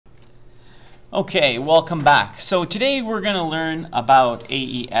Okay, welcome back. So today we're going to learn about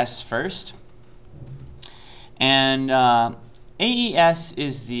AES first. And AES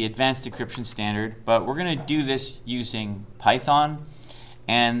is the Advanced Encryption Standard, but we're going to do this using Python.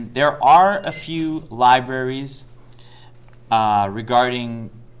 And there are a few libraries regarding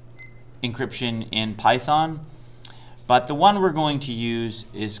encryption in Python, but the one we're going to use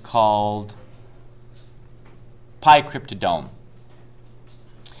is called pycryptodome.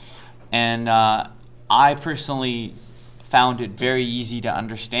 And I personally found it very easy to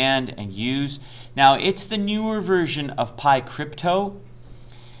understand and use. Now, it's the newer version of pycrypto,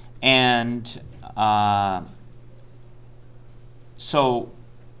 and so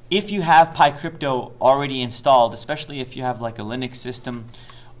if you have pycrypto already installed, especially if you have like a Linux system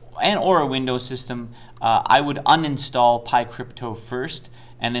or a Windows system, I would uninstall pycrypto first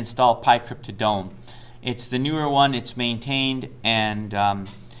and install pycryptodome. It's the newer one, it's maintained, and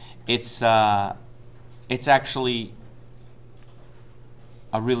it's actually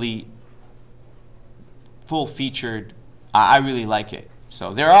a really full-featured. I really like it.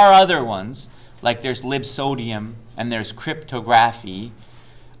 So there are other ones, like there's libsodium and there's cryptography.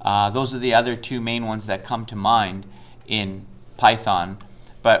 Those are the other two main ones that come to mind in Python,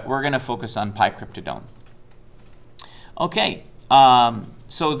 but we're going to focus on pycryptodome. Okay,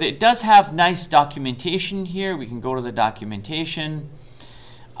 so it does have nice documentation here. We can go to the documentation.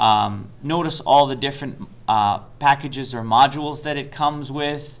 Notice all the different packages or modules that it comes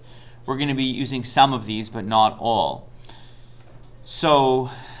with. We're going to be using some of these, but not all. So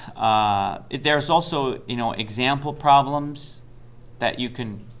there's also, example problems that you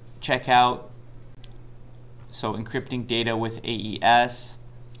can check out. So encrypting data with AES,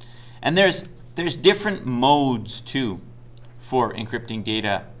 and there's different modes too for encrypting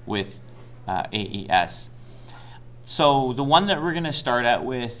data with AES. So the one that we're going to start out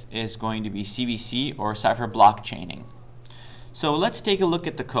with is going to be CBC, or cipher block chaining. So let's take a look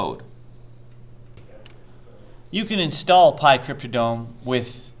at the code. You can install pycryptodome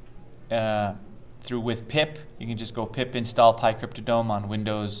with pip. You can just go pip install pycryptodome on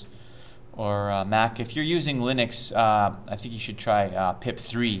Windows or Mac. If you're using Linux, I think you should try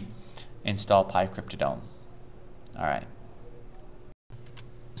pip3 install pycryptodome. All right.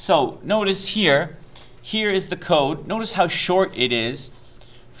 So notice here is the code. Notice how short it is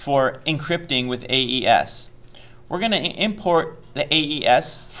for encrypting with AES. We're going to import the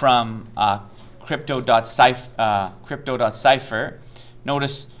AES from crypto.cipher.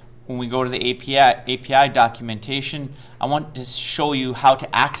 Notice when we go to the API documentation, I want to show you how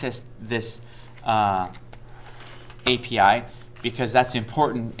to access this API, because that's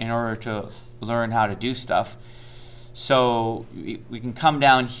important in order to learn how to do stuff. So we can come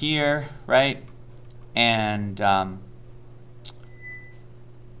down here, right? And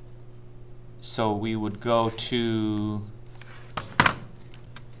so we would go to,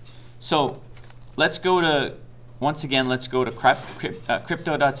 so let's go to, once again, let's go to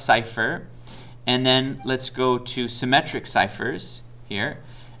crypto.cipher, and then let's go to symmetric ciphers here,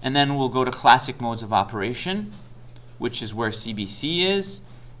 and then we'll go to classic modes of operation, which is where CBC is,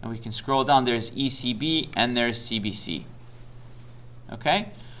 and we can scroll down. There's ECB and there's CBC.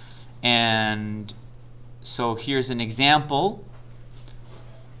 Okay, and so here's an example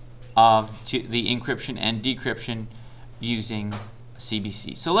of the encryption and decryption using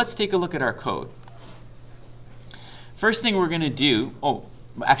CBC. So let's take a look at our code. First thing we're going to do,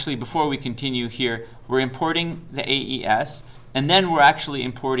 actually before we continue here, we're importing the AES, and then we're actually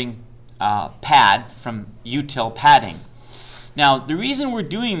importing pad from util padding. Now the reason we're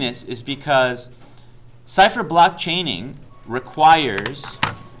doing this is because cipher block chaining requires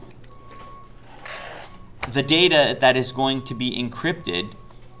the data that is going to be encrypted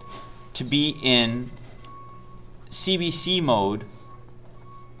to be in CBC mode.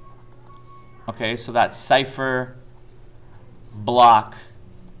 Okay, so that's cipher block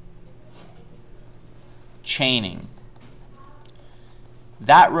chaining.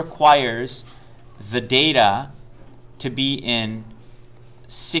 That requires the data to be in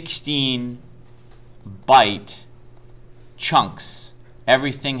 16-byte chunks.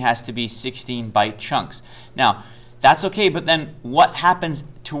 Everything has to be 16-byte chunks. Now, that's okay, but then what happens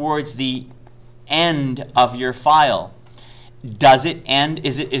towards the end of your file? Does it end?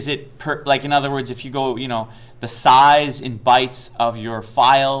 Is it like, in other words, if you go, the size in bytes of your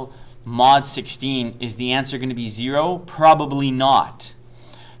file, mod 16, is the answer going to be 0? Probably not.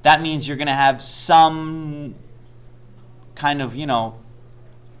 That means you're going to have some kind of, you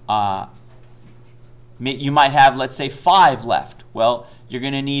might have, let's say, 5 left. Well, you're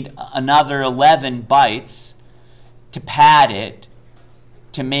going to need another 11 bytes to pad it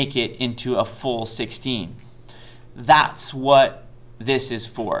to make it into a full 16. That's what this is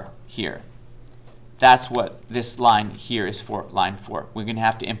for here. That's what this line here is for, line 4. We're going to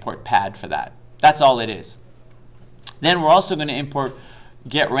have to import pad for that. That's all it is. Then we're also going to import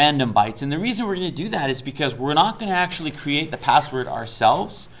get random bytes. And the reason we're going to do that is because we're not going to actually create the password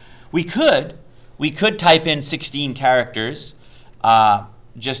ourselves. We could type in 16 characters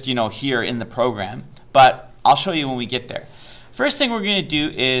just here in the program, but I'll show you when we get there. First thing we're going to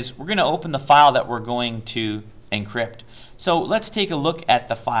do is we're going to open the file that we're going to encrypt. So let's take a look at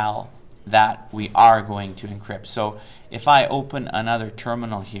the file that we are going to encrypt. So if I open another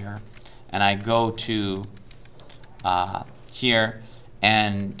terminal here and I go to here,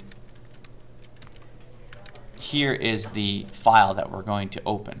 and here is the file that we're going to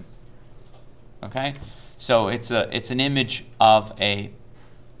open. Okay, so it's an image of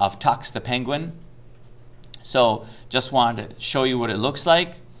Tux the penguin. So just wanted to show you what it looks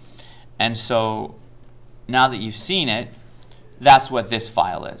like, and so now that you've seen it, that's what this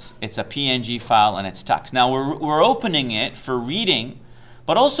file is. It's a PNG file and it's Tux. Now we're opening it for reading,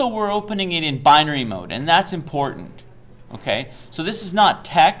 but also we're opening it in binary mode, and that's important. Okay, so this is not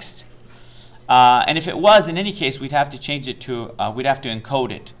text, and if it was, in any case, we'd have to change it to, we'd have to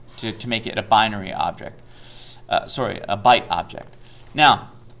encode it to make it a binary object. Sorry, a byte object. Now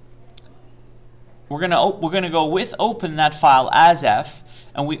we're gonna go with open that file as f.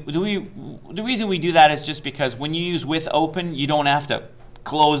 And the reason we do that is just because when you use with open, you don't have to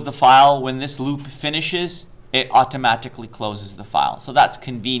close the file. When this loop finishes, it automatically closes the file. So that's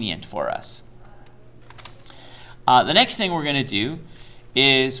convenient for us. The next thing we're going to do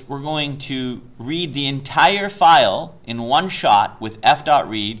is we're going to read the entire file in one shot with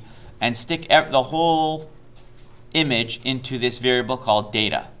f.read and stick the whole image into this variable called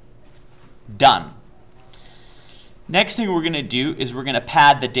data. Done. Next thing we're going to do is we're going to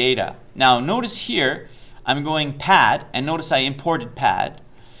pad the data. Now notice here I'm going pad, and notice I imported pad,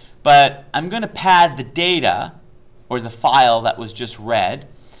 but I'm going to pad the data, or the file that was just read,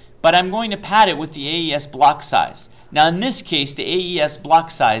 but I'm going to pad it with the AES block size. Now in this case the AES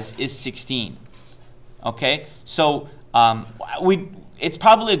block size is 16. Okay, so it's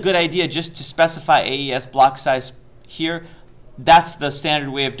probably a good idea just to specify AES block size here. That's the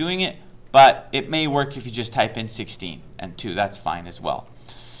standard way of doing it. But it may work if you just type in 16 and 2. That's fine as well.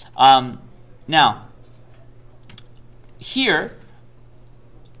 Now, here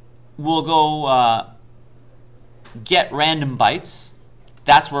we'll go get random bytes.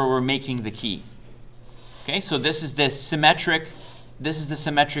 That's where we're making the key. Okay, so this is the symmetric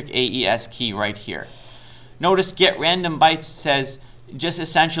AES key right here. Notice get random bytes says just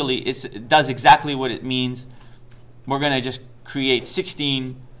essentially it does exactly what it means. We're going to just create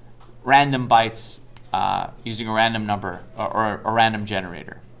 16 random bytes using a random number or a random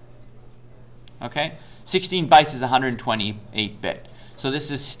generator. Okay, 16 bytes is 128-bit. So this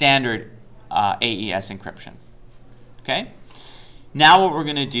is standard AES encryption. Okay, now what we're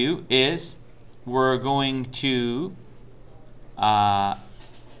going to do is we're going to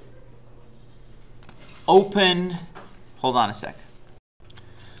open. Hold on a sec.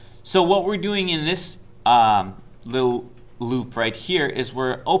 So what we're doing in this little loop right here is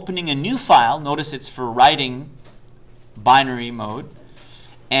we're opening a new file. Notice it's for writing binary mode,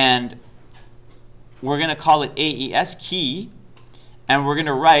 and we're going to call it AES key, and we're going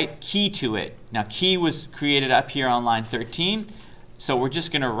to write key to it. Now key was created up here on line 13, so we're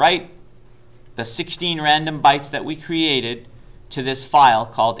just going to write the 16 random bytes that we created to this file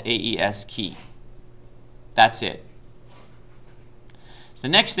called AES key. That's it. The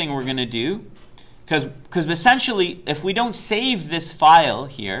next thing we're going to do, because essentially if we don't save this file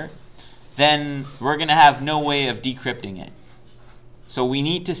here, then we're going to have no way of decrypting it. So we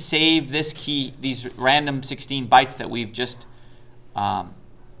need to save this key, these random 16 bytes that we've just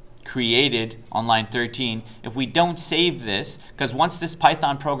created on line 13. If we don't save this, because once this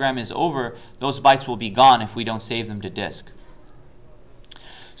Python program is over, those bytes will be gone if we don't save them to disk.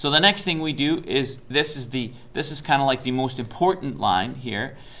 So the next thing we do is this is kind of like the most important line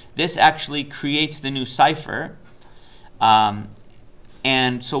here. This actually creates the new cipher,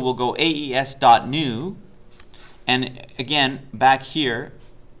 and so we'll go AES.new, and again back here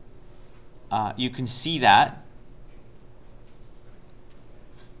you can see that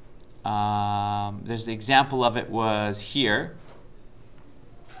there's the example of it was here.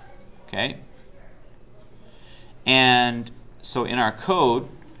 Okay, and so in our code,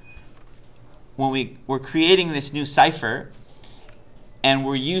 when we're creating this new cipher, and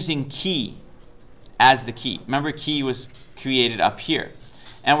we're using key as the key. Remember, key was created up here.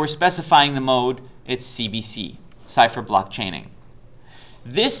 And we're specifying the mode, it's CBC, cipher block chaining.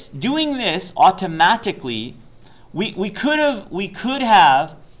 Doing this automatically, we could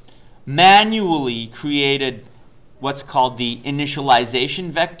have manually created what's called the initialization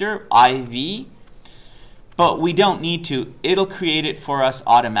vector, IV, but we don't need to. It'll create it for us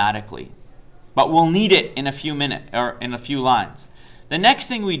automatically. But we'll need it in a few minutes or in a few lines. The next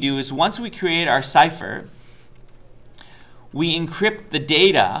thing we do is once we create our cipher, we encrypt the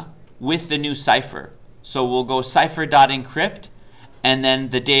data with the new cipher. So we'll go cipher.encrypt and then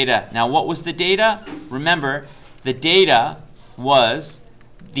the data. Now what was the data? Remember, the data was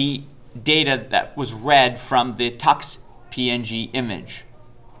the data that was read from the tux PNG image.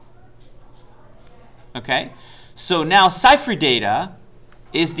 Okay? So now cipher data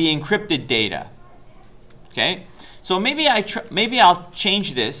is the encrypted data. Okay? So maybe I'll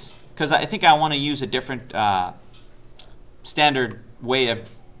change this because I think I want to use a different standard way of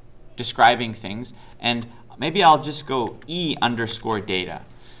describing things, and maybe I'll just go E_data.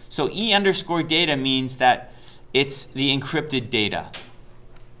 So E_data means that it's the encrypted data.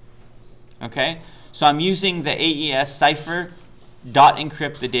 Okay? So I'm using the AES cipher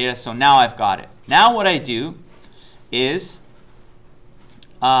 .encrypt the data, so now I've got it. Now what I do is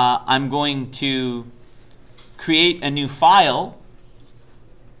I'm going to create a new file,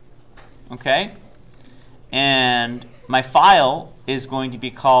 okay? And my file is going to be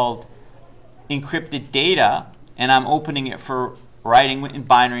called encrypted data, and I'm opening it for writing in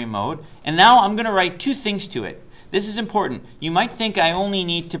binary mode. And now I'm going to write two things to it. This is important. You might think I only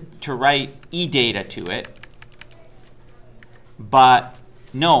need to write eData to it, but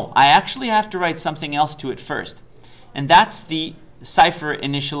no, I actually have to write something else to it first. And that's the cipher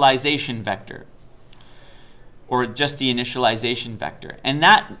initialization vector, or just the initialization vector. And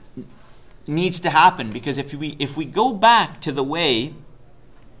that needs to happen because if we go back to the way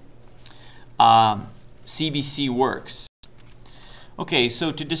CBC works. Okay,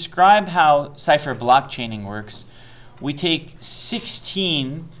 so to describe how cipher blockchaining works, we take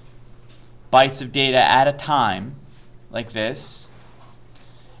 16 bytes of data at a time, like this,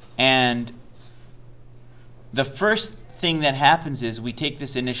 and the first thing that happens is we take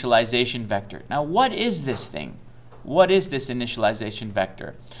this initialization vector. Now, what is this thing? What is this initialization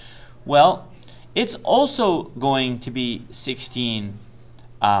vector? Well, it's also going to be 16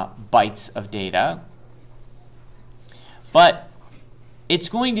 bytes of data, but it's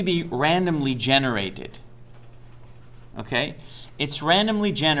going to be randomly generated. Okay? It's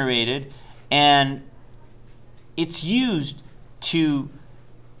randomly generated, and it's used to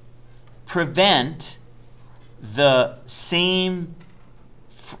prevent the same,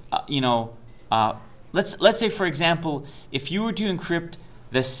 let's say, for example, if you were to encrypt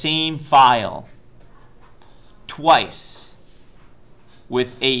the same file twice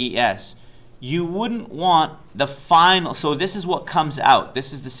with AES, you wouldn't want the final. So this is what comes out.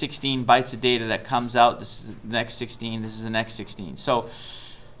 This is the 16 bytes of data that comes out. This is the next 16. This is the next 16. So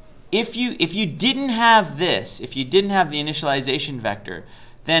if you didn't have this, if you didn't have the initialization vector,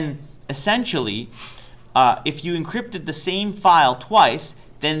 then essentially, if you encrypted the same file twice,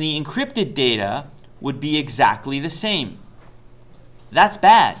 then the encrypted data would be exactly the same. That's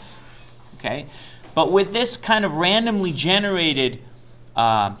bad. Okay? But with this kind of randomly generated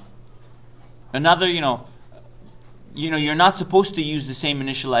you're not supposed to use the same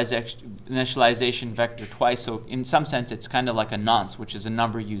initialization vector twice, so in some sense it's kind of like a nonce, which is a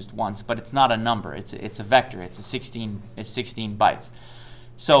number used once, but it's not a number, it's a vector, it's 16 bytes.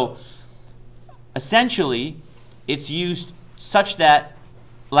 So essentially it's used such that,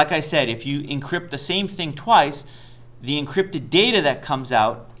 like I said, if you encrypt the same thing twice, the encrypted data that comes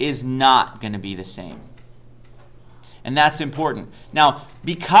out is not going to be the same. And that's important. Now,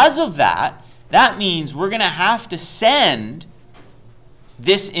 because of that, that means we're going to have to send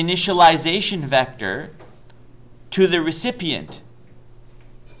this initialization vector to the recipient,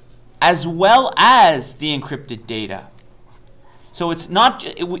 as well as the encrypted data. So it's not.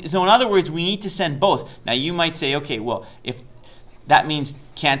 So in other words, we need to send both. Now you might say, okay, well, if that means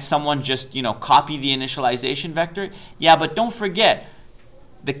can't someone just copy the initialization vector? Yeah, but don't forget,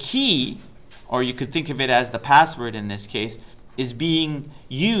 the key, or you could think of it as the password in this case, is being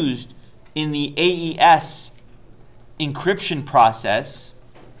used in the AES encryption process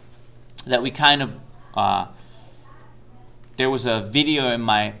that we kind of, there was a video in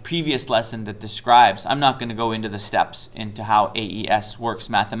my previous lesson that describes, I'm not going to go into the steps into how AES works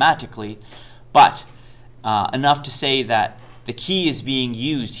mathematically, but enough to say that the key is being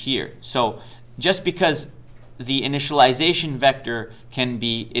used here. So just because the initialization vector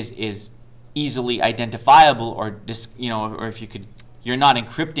is easily identifiable, or or if you're not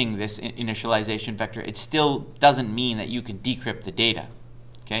encrypting this initialization vector, it still doesn't mean that you can decrypt the data.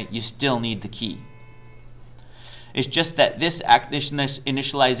 Okay, you still need the key. It's just that this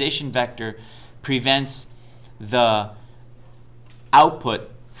initialization vector prevents the output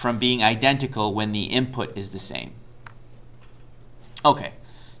from being identical when the input is the same. Okay,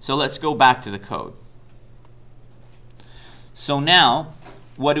 so let's go back to the code. So now,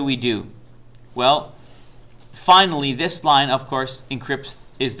 what do? Well, finally, this line, of course,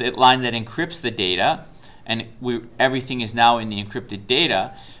 is the line that encrypts the data, and everything is now in the encrypted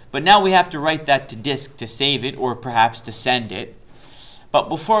data. But now we have to write that to disk to save it, or perhaps to send it. But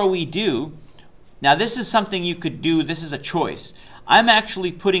before we do, now this is something you could do. This is a choice. I'm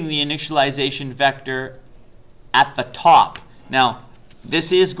actually putting the initialization vector at the top. Now,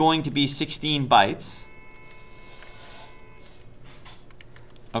 this is going to be 16 bytes.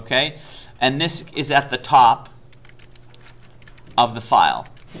 Okay? And this is at the top of the file.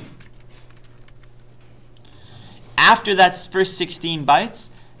 After that first 16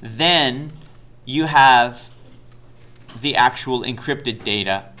 bytes, then you have the actual encrypted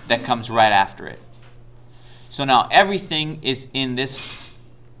data that comes right after it. So now everything is in this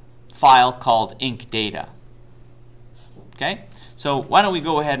file called encdata. Okay? So why don't we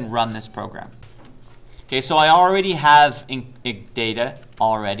go ahead and run this program. Okay, so I already have encdata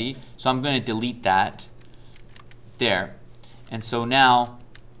already, so I'm going to delete that there. And so now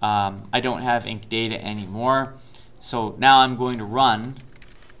I don't have encdata anymore. So now I'm going to run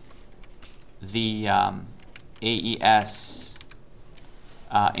the AES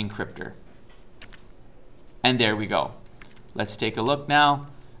encryptor. And there we go. Let's take a look now,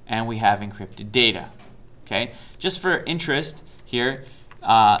 and we have encrypted data. Okay, just for interest here,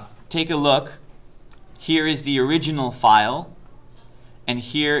 take a look. Here is the original file, and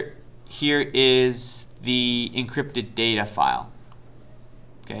here is the encrypted data file.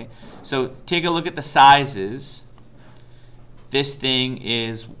 Okay, so take a look at the sizes. This thing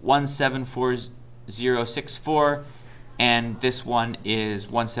is 174064, and this one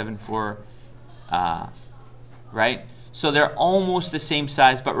is 174, right? So they're almost the same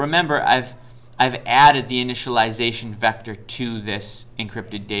size, but remember, I've added the initialization vector to this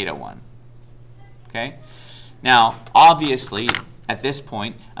encrypted data one. Okay? Now, obviously, at this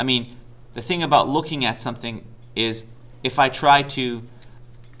point, I mean, the thing about looking at something is if I try to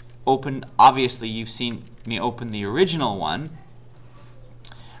open, obviously you've seen me open the original one,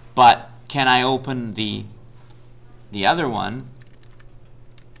 but can I open the other one?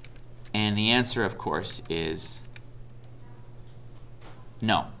 And the answer, of course, is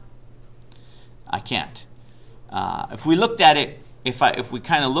no. I can't. If we looked at it, if we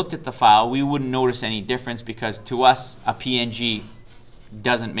kind of looked at the file, we wouldn't notice any difference, because to us a PNG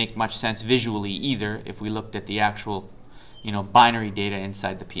doesn't make much sense visually either if we looked at the actual, binary data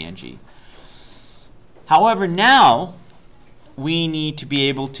inside the PNG. However, now we need to be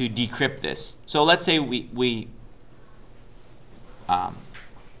able to decrypt this. So let's say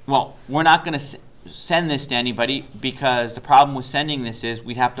well, we're not going to send this to anybody, because the problem with sending this is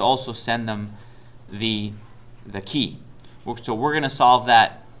we'd have to also send them the key. So we're going to solve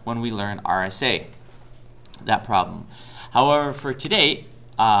that when we learn RSA, that problem. However, for today,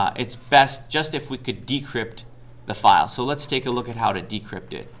 it's best just if we could decrypt the file. So let's take a look at how to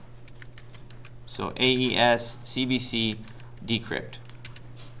decrypt it. So AES CBC decrypt.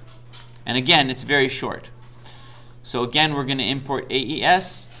 And again, it's very short. So again, we're going to import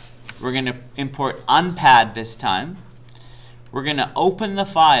AES. We're going to import unpad this time. We're going to open the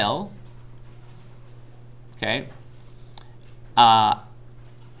file, okay,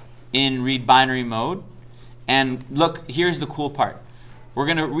 in read binary mode. And look, here's the cool part. We're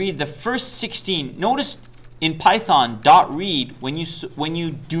going to read the first 16. Notice in Python, .read, when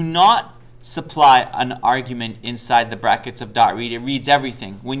you do not supply an argument inside the brackets of .read, it reads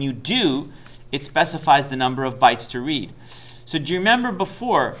everything. When you do, it specifies the number of bytes to read. So do you remember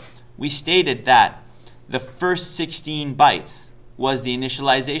before we stated that the first 16 bytes was the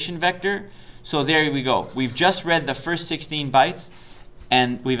initialization vector? So there we go. We've just read the first 16 bytes,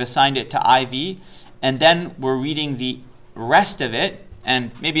 and we've assigned it to IV, and then we're reading the rest of it.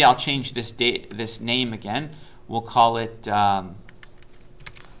 And maybe I'll change this name again. We'll call it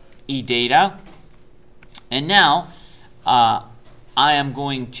eData. And now I am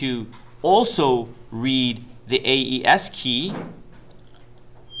going to also read the AES key,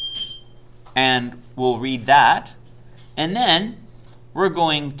 and we'll read that. And then we're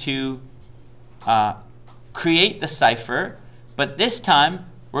going to create the cipher, but this time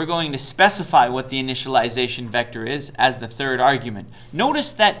we're going to specify what the initialization vector is as the third argument.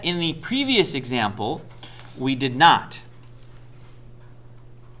 Notice that in the previous example, we did not.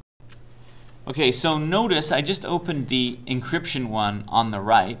 Okay, so notice I just opened the encryption one on the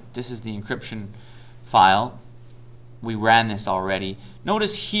right. This is the encryption file. We ran this already.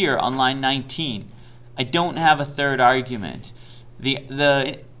 Notice here on line 19, I don't have a third argument.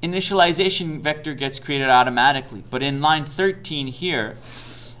 The initialization vector gets created automatically, but in line 13 here,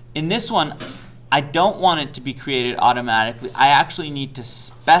 in this one, I don't want it to be created automatically. I actually need to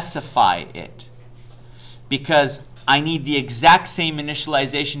specify it because I need the exact same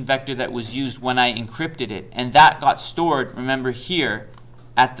initialization vector that was used when I encrypted it, and that got stored, remember, here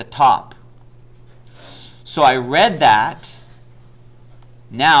at the top. So I read that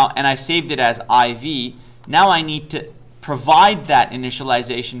now, and I saved it as IV. Now I need to provide that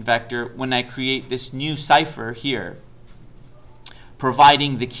initialization vector when I create this new cipher here,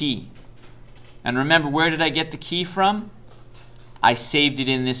 providing the key. And remember, where did I get the key from? I saved it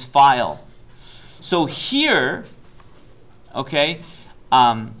in this file. So here, okay,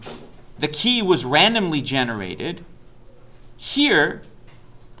 the key was randomly generated. Here,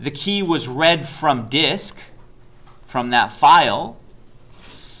 the key was read from disk, from that file,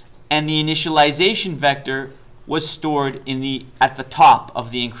 and the initialization vector was stored at the top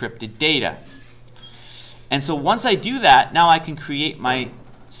of the encrypted data. And so once I do that, now I can create my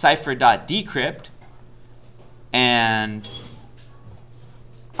cipher.decrypt, and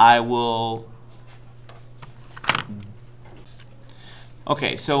I will...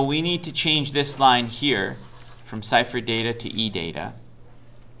 Okay, so we need to change this line here from cipher data to eData.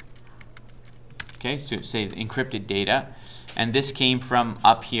 Okay, so say the encrypted data, and this came from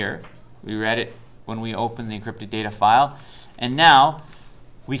up here. We read it when we opened the encrypted data file, and now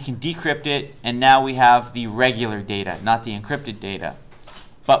we can decrypt it, and now we have the regular data, not the encrypted data.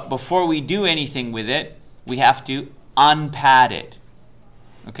 But before we do anything with it, we have to unpad it.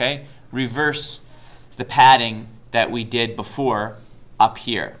 Okay, reverse the padding that we did before up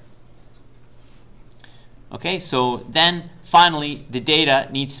here. Okay, so then finally the data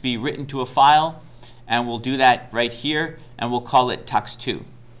needs to be written to a file, and we'll do that right here, and we'll call it tux2,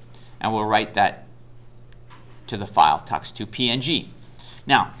 and we'll write that to the file tux2png.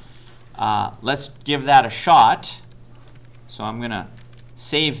 Now let's give that a shot. So I'm gonna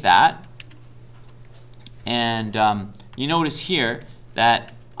save that, and you notice here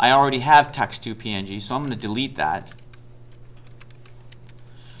that I already have tux2png, so I'm going to delete that.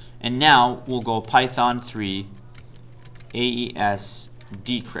 And now we'll go Python 3 AES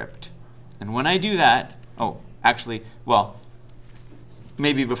decrypt. And when I do that, oh, actually, well,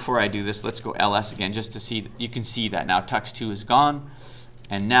 maybe before I do this, let's go ls again just to see. You can see that now tux2 is gone.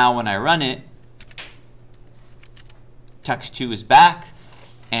 And now when I run it, tux2 is back.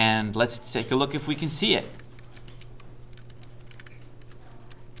 And let's take a look if we can see it.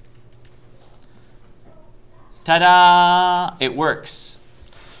 Ta-da! It works.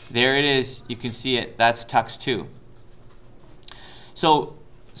 There it is. You can see it. That's tux2. So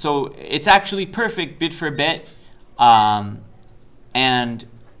it's actually perfect bit for bit. And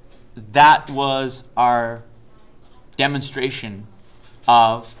that was our demonstration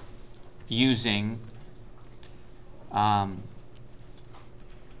of using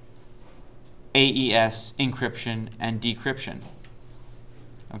AES encryption and decryption.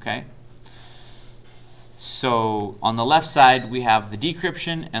 Okay? So on the left side we have the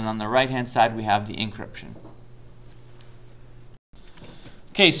decryption, and on the right hand side we have the encryption.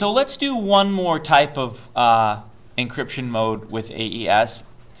 Okay, so let's do one more type of encryption mode with AES,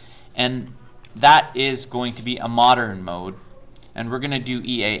 and that is going to be a modern mode, and we're going to do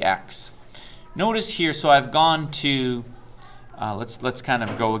EAX. Notice here, so I've gone to, let's kind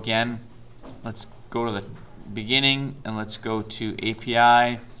of go again. Let's go to the beginning, and let's go to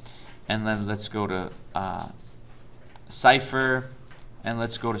API, and then let's go to cipher, and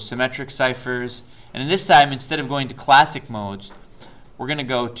let's go to symmetric ciphers. And this time, instead of going to classic modes, we're going to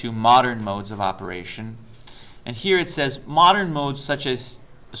go to modern modes of operation. And here it says modern modes such as,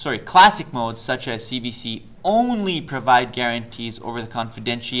 classic modes such as CBC only provide guarantees over the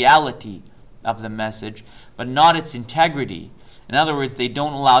confidentiality of the message, but not its integrity. In other words, they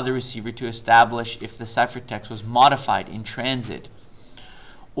don't allow the receiver to establish if the ciphertext was modified in transit,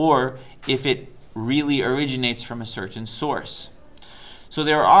 or if it really originates from a certain source. So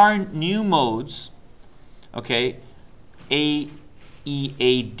there are new modes, okay, AEAD,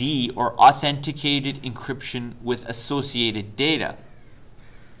 or authenticated encryption with associated data.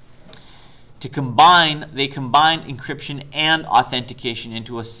 They combine encryption and authentication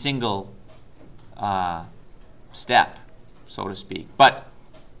into a single step, so to speak. But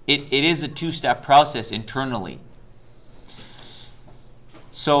it is a two-step process internally.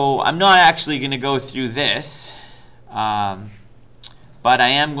 So I'm not actually going to go through this, but I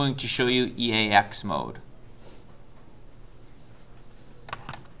am going to show you EAX mode.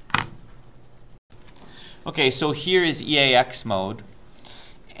 Okay, so here is EAX mode,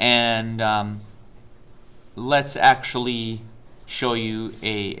 and let's actually show you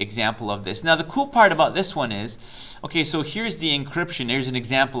an example of this. Now the cool part about this one is, okay, so here's the encryption. Here's an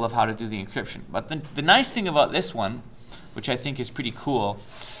example of how to do the encryption. But the nice thing about this one, which I think is pretty cool,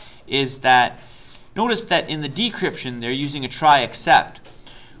 is that notice that in the decryption they're using a try except,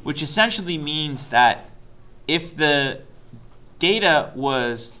 which essentially means that if the data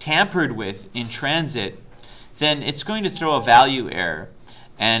was tampered with in transit, then it's going to throw a value error,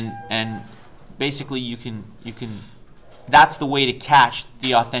 and basically you can that's the way to catch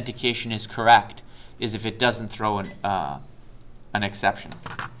the authentication is correct, is if it doesn't throw an exception.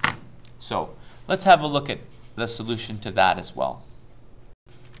 So let's have a look at the solution to that as well.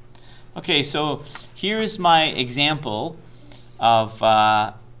 Okay, so here is my example of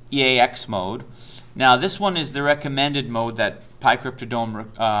EAX mode. Now this one is the recommended mode that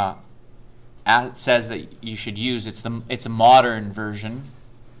pycryptodome says that you should use. It's a modern version,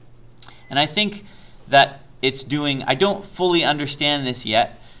 and I think that it's doing, I don't fully understand this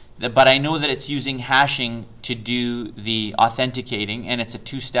yet, but I know that it's using hashing to do the authenticating, and it's a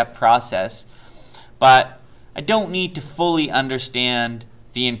two-step process. But I don't need to fully understand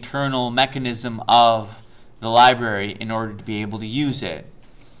the internal mechanism of the library in order to be able to use it.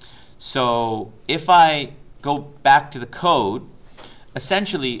 So if I go back to the code,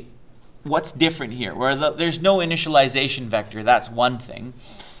 essentially what's different here? Where there's no initialization vector, that's one thing.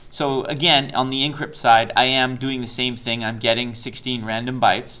 So again, on the encrypt side, I am doing the same thing. I'm getting 16 random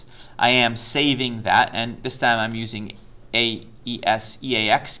bytes. I am saving that, and this time I'm using AES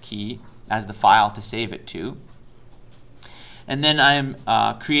EAX key as the file to save it to. And then I'm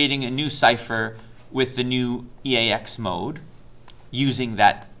creating a new cipher with the new EAX mode using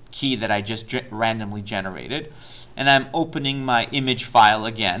that key that I just randomly generated. And I'm opening my image file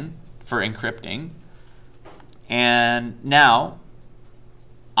again for encrypting. And now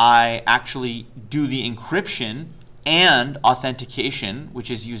I actually do the encryption and authentication,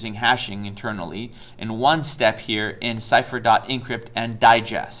 which is using hashing internally, in one step here in cipher.encrypt and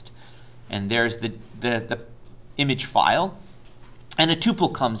digest. And there's the image file, and a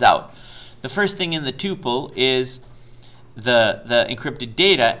tuple comes out. The first thing in the tuple is the encrypted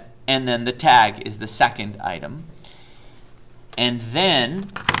data, and then the tag is the second item. And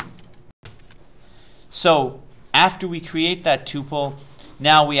then, so after we create that tuple,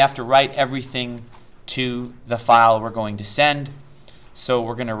 now we have to write everything to the file we're going to send. So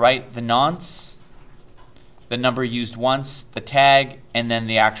we're going to write the nonce, the number used once, the tag, and then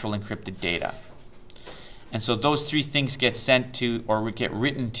the actual encrypted data. And so those three things get sent to, or we get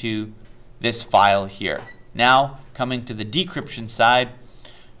written to, this file here. Now, coming to the decryption side,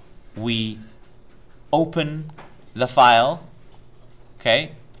 we open the file,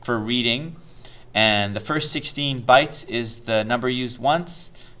 okay, for reading. And the first 16 bytes is the number used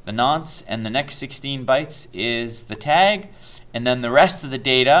once, the nonce, and the next 16 bytes is the tag, and then the rest of the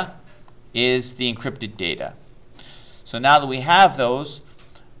data is the encrypted data. So now that we have those,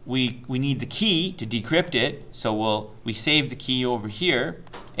 we need the key to decrypt it, so we save the key over here,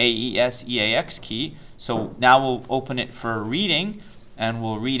 AES EAX key. So now we'll open it for reading, and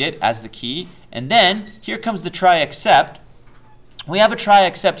we'll read it as the key. And then here comes the try except. We have a try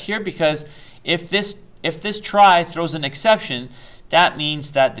except here because if this try throws an exception, that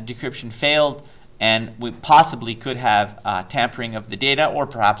means that the decryption failed, and we possibly could have tampering of the data, or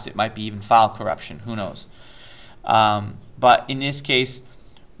perhaps it might be even file corruption. Who knows? But in this case,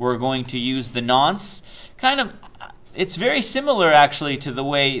 we're going to use the nonce. It's very similar actually to the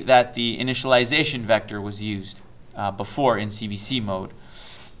way that the initialization vector was used before in CBC mode.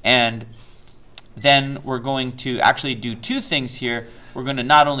 And then we're going to actually do two things here. We're going to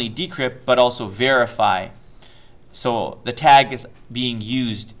not only decrypt but also verify. So the tag is being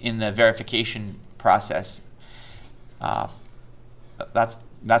used in the verification process.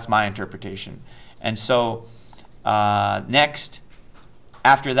 That's my interpretation. And so next,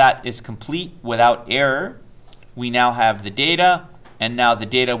 after that is complete without error, we now have the data, and now the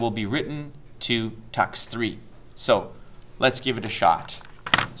data will be written to tux3. So let's give it a shot.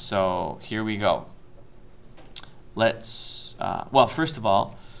 So here we go. Let's, well, first of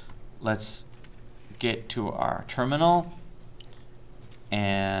all, let's get to our terminal,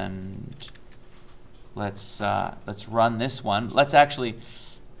 and let's run this one. Let's actually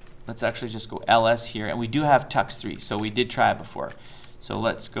just go ls here, and we do have tux3, so we did try it before. So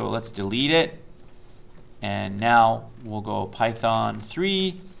let's delete it, and now we'll go Python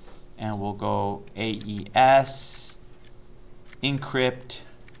 3, and we'll go AES encrypt,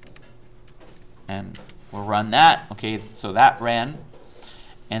 and we'll run that. Okay, so that ran.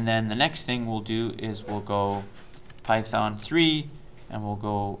 And then the next thing we'll do is we'll go Python 3, and we'll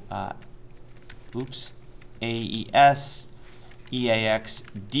go AES EAX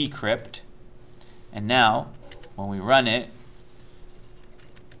decrypt. And now, when we run it,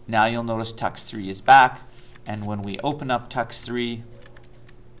 now you'll notice tux3 is back. And when we open up tux3,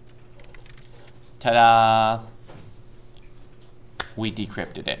 ta-da, we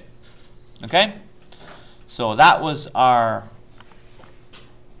decrypted it. Okay? So that was our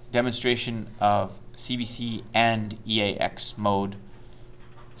demonstration of CBC and EAX mode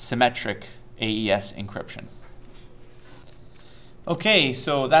symmetric AES encryption. Okay,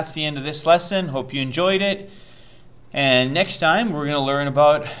 so that's the end of this lesson. Hope you enjoyed it. And next time we're going to learn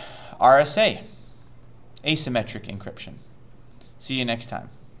about RSA, asymmetric encryption. See you next time.